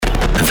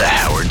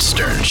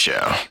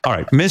show. All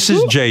right,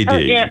 Mrs.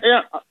 JD. Yeah.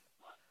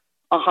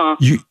 Uh-huh.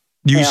 You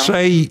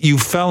say you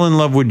fell in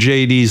love with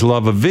JD's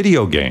love of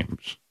video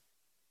games.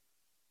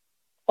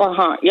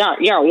 Uh-huh.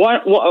 Yeah.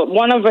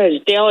 One of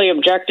his daily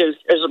objectives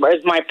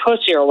is my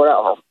pussy or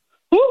whatever.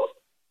 Woo.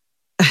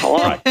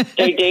 Hello,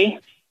 JD.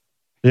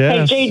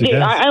 Yes, hey, JD.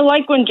 yes. I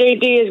like when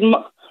JD is.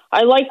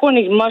 I like when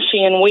he's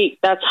mushy and weak.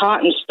 That's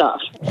hot and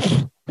stuff.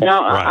 You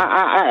know,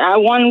 I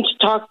want him to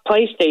talk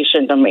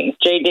PlayStation to me,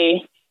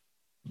 JD.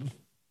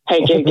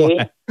 Hey, JD.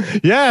 What?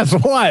 Yes.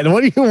 What?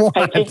 What do you want?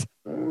 Hey,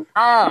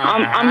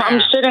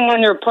 I'm sitting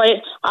on your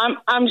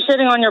I'm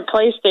sitting on your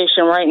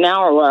PlayStation right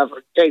now or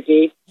whatever,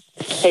 JD.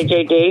 Hey,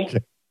 JD.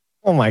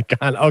 Oh my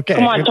God. Okay.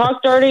 Come on,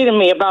 talk dirty to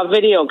me about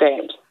video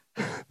games.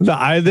 No, oh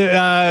my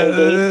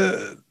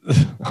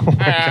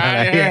God.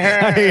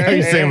 I hear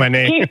you saying my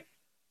name.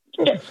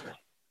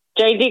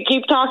 JD,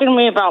 keep talking to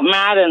me about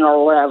Madden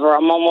or whatever.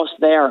 I'm almost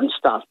there and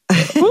stuff.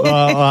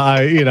 Well,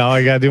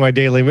 I got to do my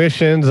daily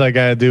missions. I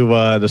got to do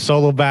the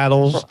solo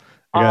battles.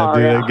 I got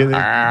to get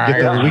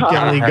the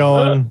weekend league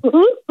going.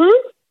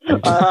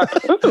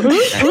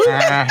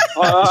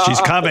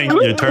 She's coming.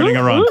 You're turning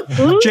her on.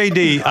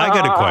 JD, I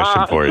got a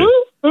question for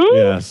you.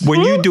 Yes.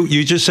 When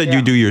you just said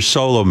you do your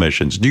solo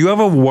missions. Do you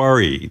ever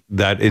worry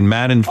that in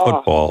Madden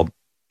football,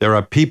 there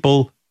are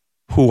people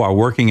who are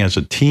working as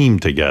a team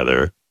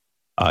together?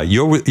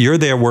 You're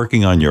there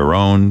working on your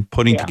own,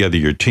 putting together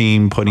your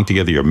team, putting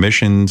together your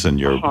missions and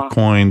your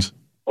coins.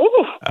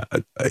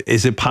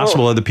 Is it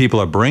possible other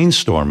people are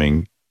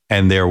brainstorming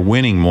and they're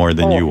winning more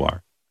than you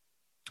are?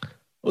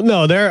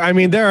 No, there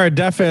are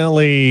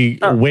definitely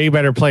way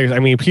better players. I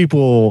mean,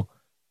 people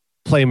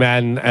play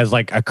Madden as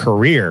like a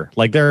career,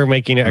 like they're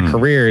making it a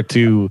career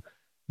to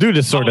do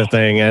this sort of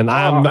thing. And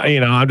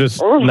I'm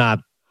just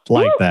not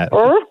like that.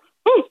 Your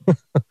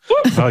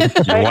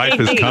wife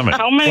is coming.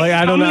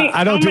 I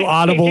don't do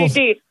audibles.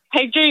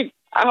 JD,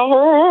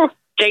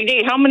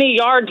 JD, how many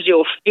yards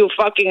you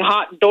fucking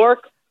hot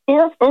dork?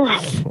 Okay, all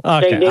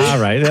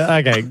right.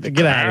 Okay,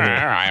 get out of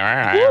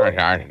here.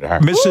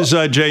 Mrs.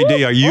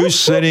 JD, are you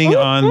sitting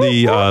on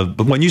the,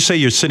 when you say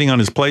you're sitting on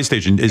his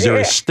PlayStation, is there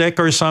a stick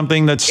or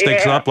something that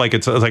sticks up like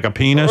it's like a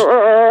penis?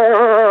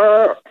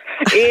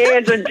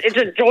 It's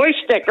a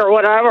joystick or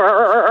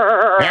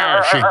whatever.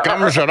 Yeah, she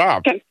gums it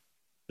up.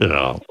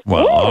 Yeah.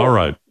 Well, all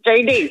right.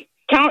 JD,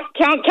 count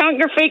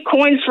your fake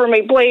coins for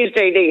me, please,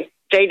 JD.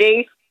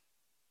 JD.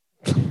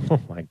 Oh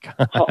my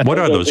God! What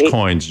are those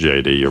coins,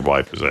 JD? Your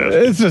wife is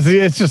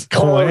asking. It's just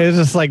coin. It's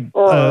just like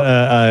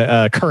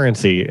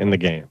currency in the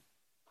game.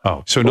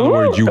 Oh, so in other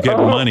words, you get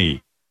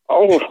money.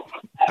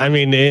 I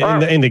mean,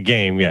 in the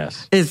game,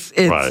 yes. It's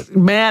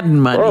Madden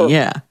money,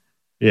 yeah.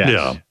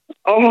 Yeah.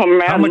 Oh,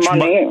 Madden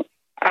money.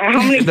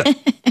 How many?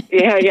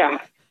 Yeah.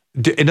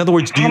 In other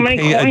words, how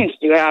many coins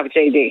do you have,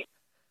 JD?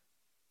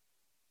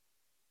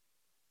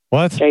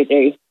 What?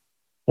 JD.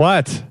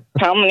 What?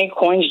 How many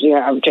coins do you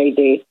have,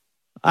 JD?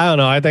 I don't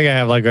know. I think I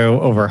have like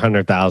over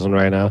 100,000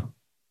 right now.